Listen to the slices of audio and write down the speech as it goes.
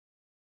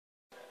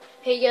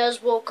Hey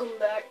guys, welcome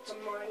back to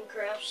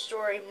Minecraft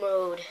Story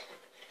Mode.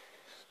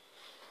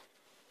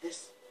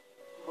 This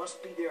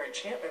must be their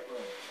enchantment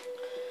room.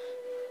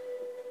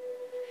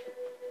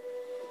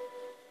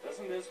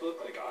 Doesn't this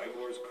look like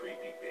Ivor's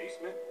creepy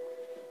basement?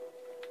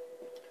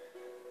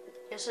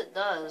 Yes, it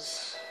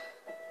does.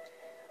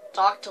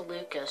 Talk to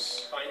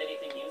Lucas. Find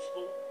anything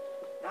useful?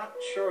 Not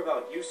sure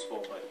about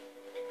useful, but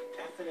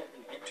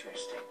definitely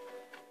interesting.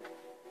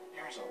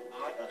 There's a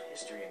lot of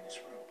history in this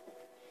room.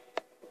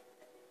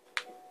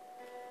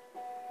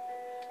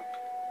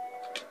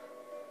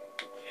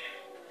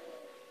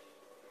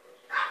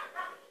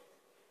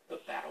 The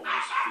battle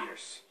was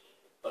fierce,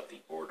 but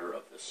the Order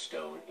of the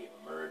Stone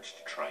emerged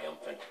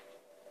triumphant,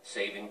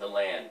 saving the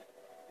land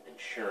and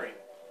ensuring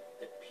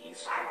that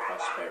peace and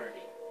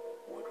prosperity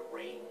would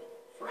reign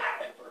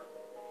forever.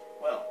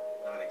 Well,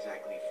 not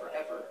exactly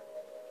forever.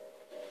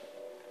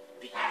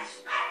 These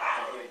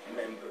 5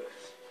 members,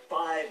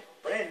 5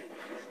 friends,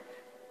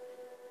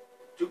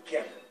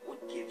 together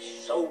would give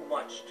so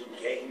much to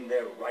gain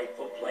their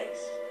rightful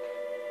place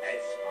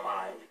as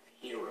 5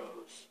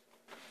 heroes.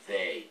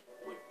 They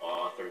would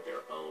author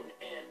their own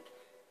end.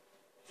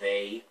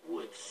 They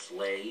would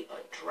slay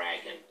a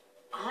dragon.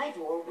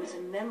 Ivor was a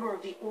member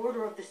of the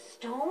Order of the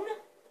Stone?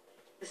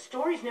 The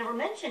stories never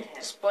mentioned him.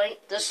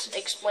 This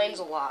explains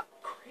a lot.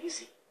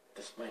 Crazy.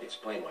 This might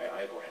explain why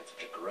Ivor had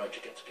such a grudge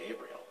against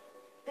Gabriel.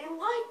 They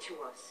lied to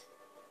us.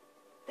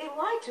 They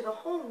lied to the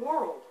whole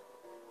world.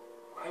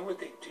 Why would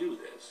they do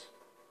this?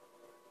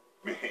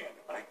 Man,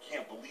 I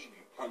can't believe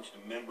you punched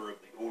a member of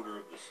the Order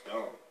of the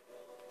Stone.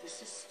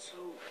 This is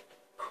so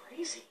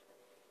crazy.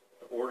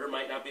 The Order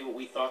might not be what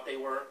we thought they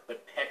were,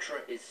 but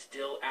Petra is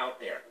still out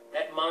there.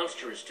 That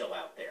monster is still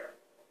out there.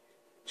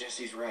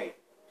 Jesse's right.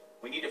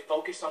 We need to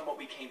focus on what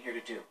we came here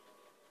to do.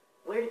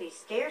 Where do these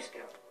stairs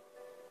go?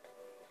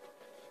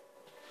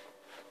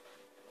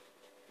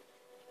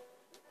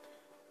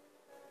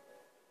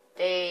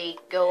 They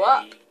go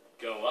up. They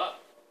go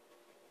up.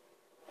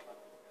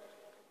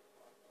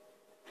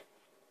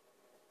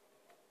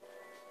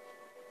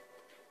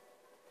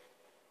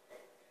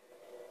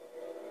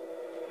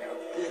 Now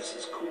this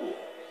is cool.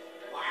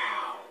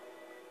 Wow.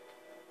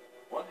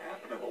 What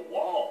happened to the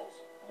walls?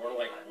 More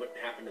like what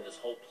happened to this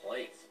whole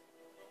place.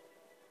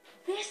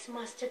 This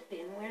must have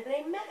been where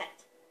they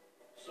met.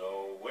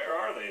 So where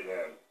are they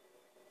then?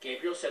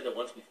 Gabriel said that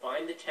once we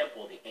find the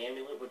temple, the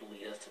amulet would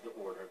lead us to the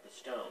Order of the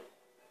Stone.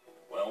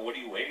 Well, what are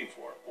you waiting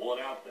for? Pull it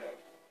out then.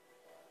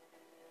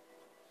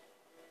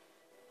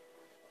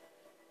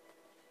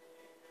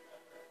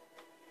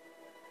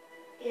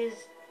 Is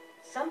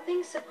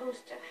something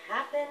supposed to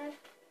happen?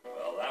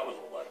 Well, that was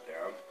a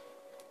letdown.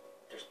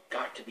 There's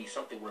got to be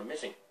something we're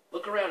missing.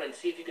 Look around and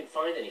see if you can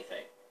find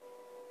anything.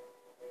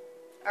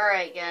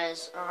 Alright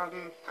guys,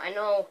 I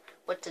know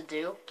what to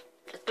do.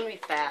 It's gonna be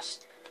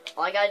fast.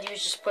 All I gotta do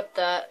is just put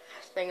that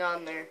thing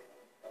on there.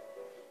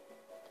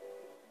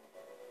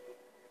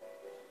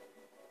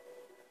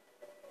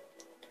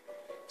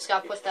 Just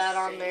gotta put that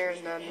on there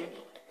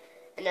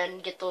and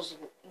then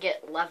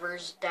get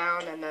levers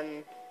down, and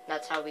then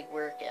that's how we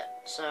work it.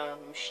 So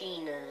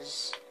machine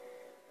is,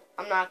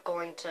 I'm not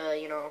going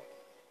to,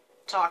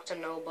 talk to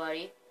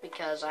nobody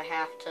because I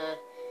have to,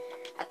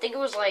 I think it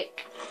was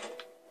like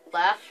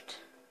left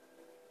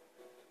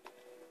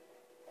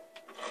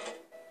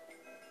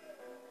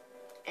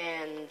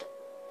and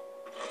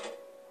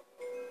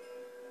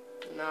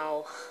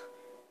no.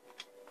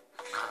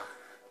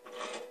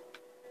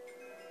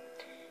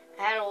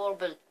 I had a little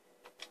bit.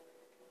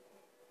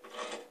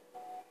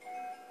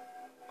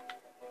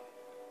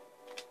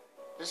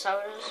 Is this how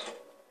it is?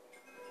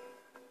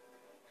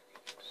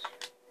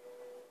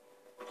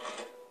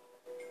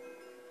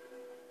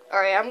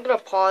 Alright, I'm gonna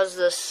pause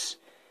this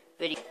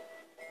video.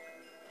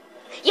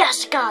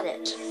 Yes, got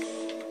it!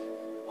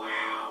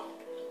 Wow.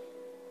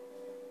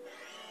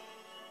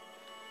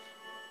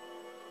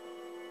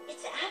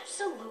 It's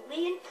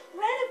absolutely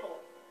incredible.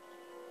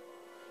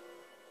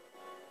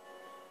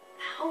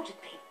 How did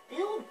they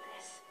build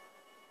this?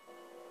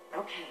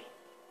 Okay,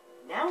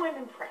 now I'm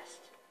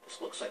impressed.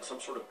 This looks like some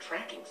sort of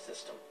tracking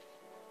system.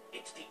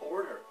 It's the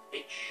Order.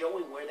 It's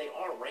showing where they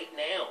are right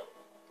now.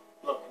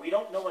 Look, we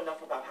don't know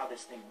enough about how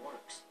this thing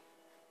works.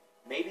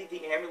 Maybe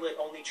the amulet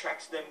only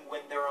tracks them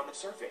when they're on the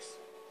surface.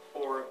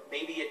 Or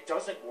maybe it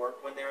doesn't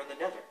work when they're in the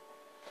nether.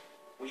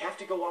 We have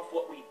to go off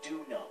what we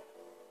do know.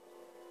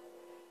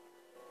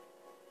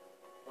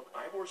 Look,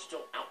 Ivor's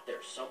still out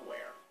there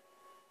somewhere.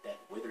 That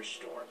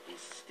Witherstorm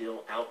is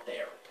still out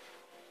there.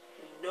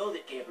 We know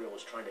that Gabriel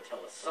was trying to tell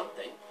us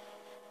something.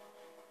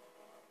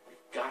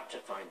 We've got to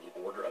find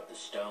the Order of the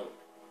Stone.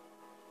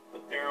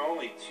 But there are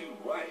only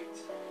 2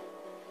 lights.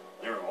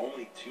 There are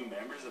only 2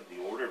 members of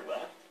the Order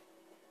left?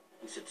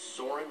 We said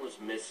Soren was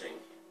missing.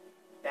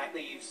 That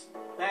leaves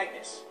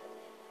Magnus.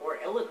 Or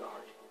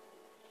Ellegard.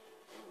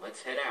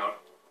 Let's head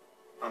out.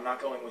 I'm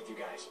not going with you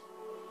guys.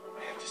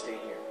 I have to stay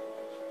here.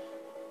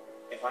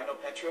 If I know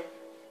Petra,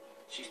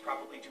 she's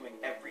probably doing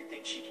everything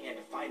she can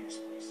to find this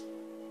place.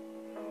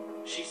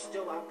 She's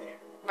still out there.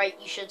 Right,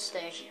 you should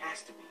stay. She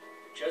has to be.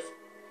 Just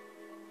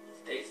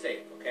stay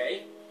safe,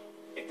 okay?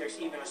 If there's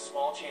even a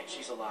small chance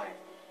she's alive,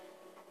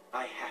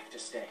 I have to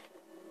stay.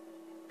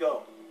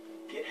 Go.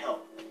 Get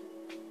help.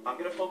 I'm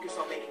gonna focus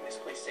on making this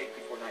place safe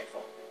before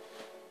nightfall.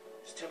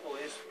 This temple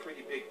is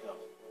pretty big, though.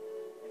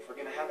 If we're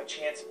gonna have a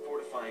chance at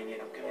fortifying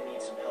it, I'm gonna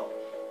need some help.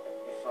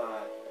 If,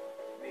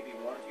 maybe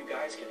one of you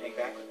guys can hang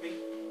back with me?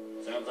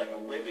 Sounds like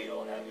Olivia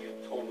will have you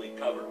totally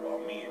covered while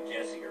me and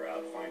Jesse are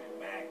out finding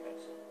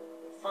Magnus.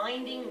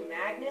 Finding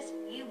Magnus?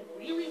 You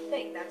really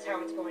think that's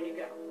how it's going to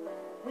go?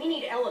 We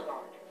need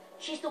Eligard.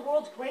 She's the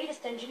world's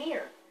greatest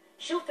engineer.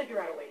 She'll figure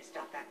out a way to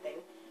stop that thing.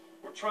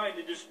 We're trying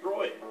to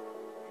destroy it.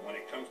 And when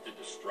it comes to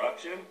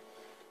destruction,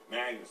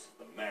 Magnus is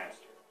the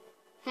master.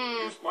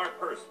 You're a smart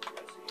person,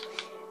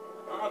 Jesse.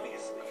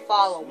 Obviously,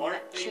 Follow the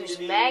smart thing choose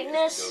to do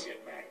Magnus. is to go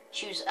get Magnus.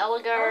 Choose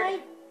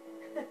Eligard.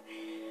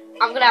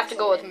 I'm gonna have to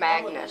go with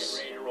Magnus.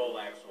 Ready to roll,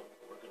 Axel.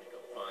 We're gonna go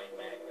find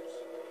Magnus.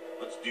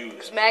 Let's do this.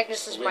 Because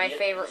Magnus is my Olivia,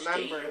 favorite you stay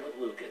member. here with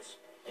Lucas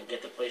and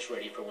get the place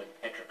ready for when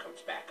Petra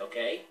comes back,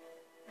 okay?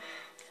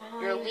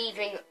 Fine. You're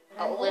leaving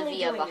I'm only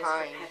Olivia doing this for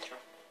behind. Petra.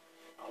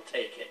 I'll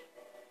take it.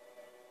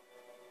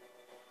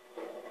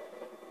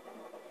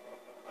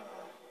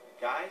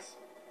 Guys?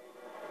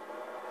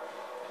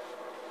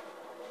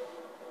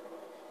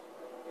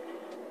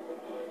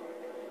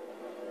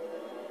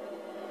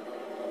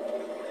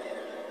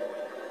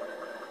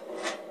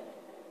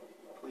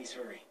 Please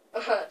hurry.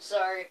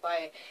 Sorry if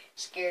I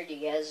scared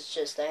you guys. It's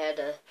just I had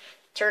to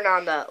turn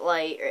on that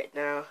light right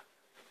now.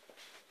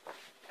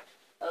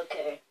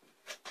 Okay.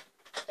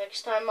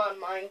 Next time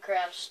on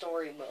Minecraft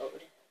Story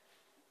Mode.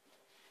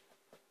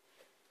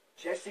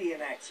 Jesse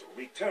and Axel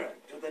return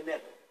to the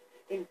Nether,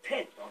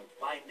 intent on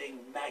finding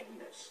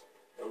Magnus,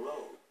 the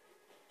rogue,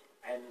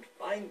 and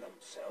find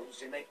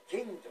themselves in a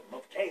kingdom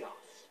of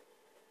chaos,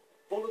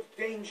 full of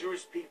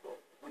dangerous people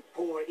with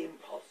poor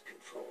impulse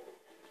control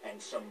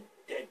and some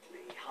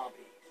deadly hobbies.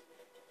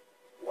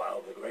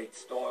 While the great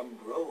storm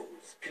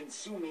grows,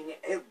 consuming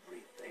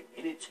everything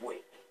in its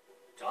wake,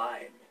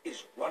 time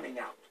is running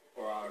out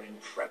for our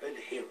intrepid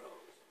heroes.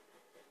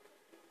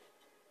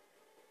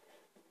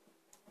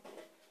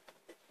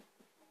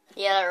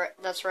 Yeah,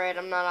 that's right.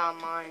 I'm not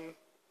online.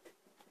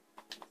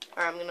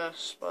 Alright, I'm gonna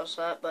post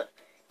that, but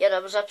yeah,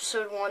 that was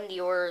episode 1,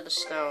 The Order of the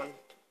Stone.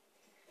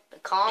 The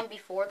calm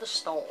before the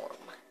storm.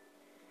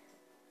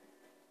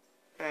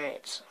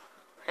 Alright, so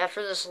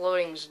after this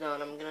loading's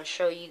done, I'm gonna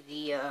show you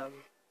the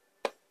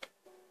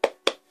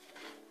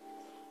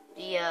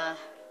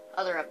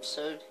other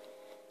episode,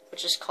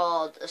 which is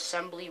called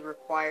Assembly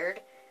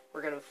Required.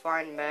 We're gonna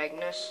find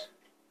Magnus.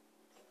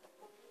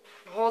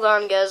 Hold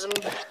on, guys.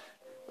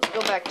 Let's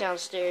go back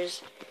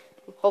downstairs.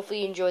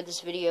 Hopefully you enjoyed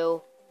this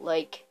video.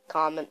 Like,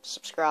 comment,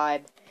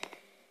 subscribe.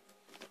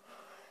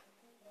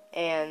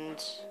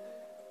 And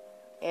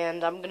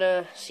I'm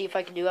gonna see if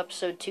I can do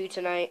episode 2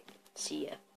 tonight. See ya.